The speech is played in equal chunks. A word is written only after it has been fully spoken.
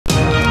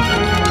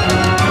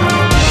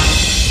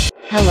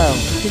Hello,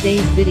 today's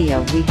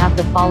video we have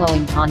the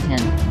following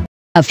content.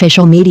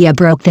 Official media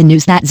broke the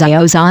news that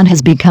Xiao Zhan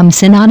has become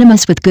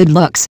synonymous with good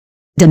looks.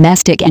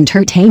 Domestic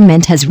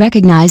entertainment has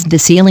recognized the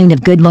ceiling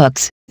of good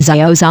looks.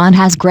 Xiao Zhan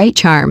has great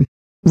charm.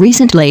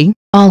 Recently,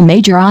 all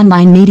major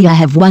online media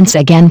have once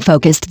again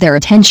focused their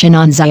attention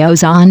on Xiao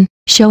Zhan,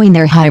 showing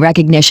their high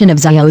recognition of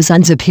Xiao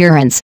Zhan's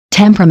appearance,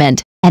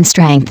 temperament, and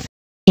strength.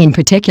 In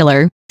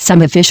particular,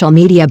 some official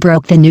media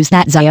broke the news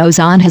that Xiao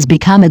Zhan has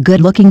become a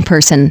good-looking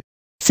person.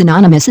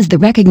 Synonymous is the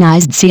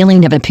recognized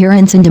ceiling of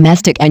appearance in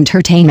domestic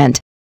entertainment.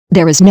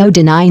 There is no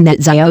denying that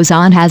Xiao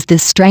Zhan has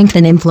this strength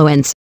and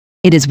influence.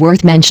 It is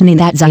worth mentioning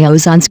that Xiao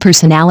Zhan's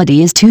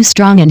personality is too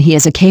strong and he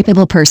is a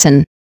capable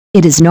person.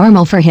 It is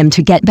normal for him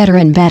to get better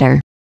and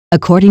better.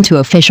 According to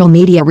official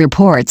media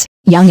reports,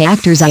 young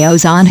actor Xiao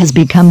Zhan has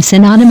become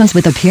synonymous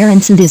with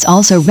appearance and is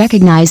also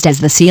recognized as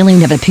the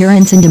ceiling of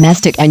appearance in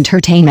domestic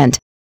entertainment.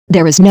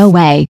 There is no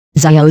way,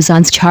 Xiao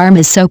Zhan's charm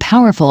is so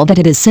powerful that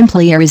it is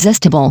simply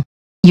irresistible.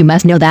 You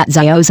must know that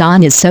Xiao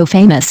Zhan is so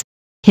famous.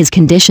 His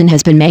condition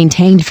has been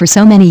maintained for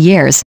so many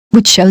years,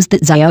 which shows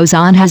that Xiao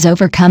Zhan has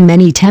overcome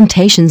many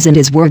temptations and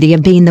is worthy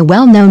of being the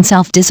well-known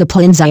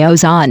self-disciplined Xiao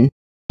Zhan.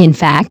 In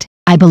fact,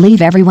 I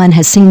believe everyone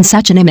has seen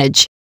such an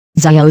image.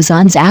 Xiao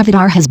Zhan's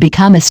avatar has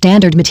become a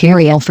standard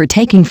material for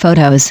taking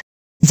photos.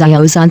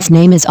 Xiao Zhan's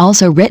name is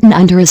also written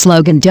under a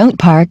slogan "Don't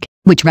Park,"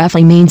 which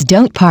roughly means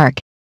don't park.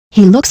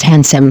 He looks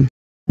handsome.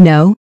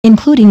 No,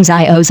 including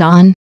Xiao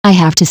Zhan, I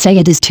have to say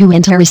it is too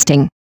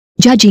interesting.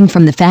 Judging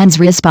from the fans'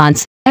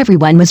 response,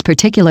 everyone was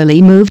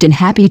particularly moved and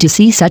happy to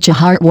see such a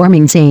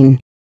heartwarming scene.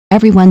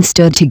 Everyone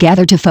stood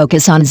together to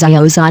focus on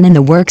Xiao Zhan and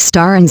the work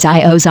starring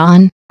Xiao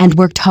Zhan, and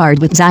worked hard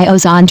with Xiao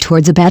Zhan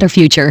towards a better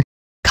future.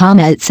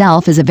 Karma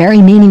itself is a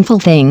very meaningful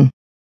thing.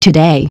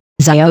 Today,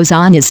 Xiao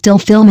Zhan is still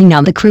filming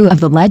on the crew of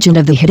The Legend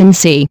of the Hidden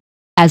Sea.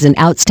 As an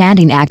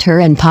outstanding actor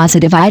and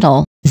positive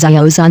idol,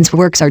 Xiao Zhan's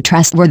works are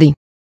trustworthy.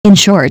 In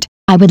short,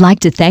 I would like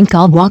to thank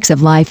all walks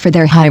of life for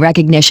their high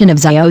recognition of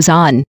Xiao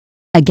Zhan.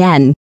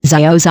 Again,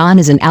 Xiao Zhan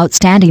is an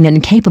outstanding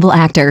and capable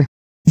actor.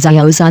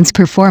 Xiao Zhan's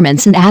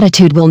performance and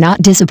attitude will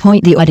not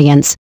disappoint the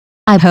audience.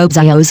 I hope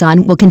Xiao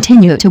Zhan will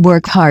continue to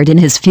work hard and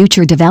his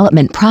future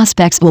development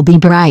prospects will be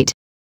bright.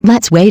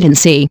 Let's wait and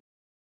see.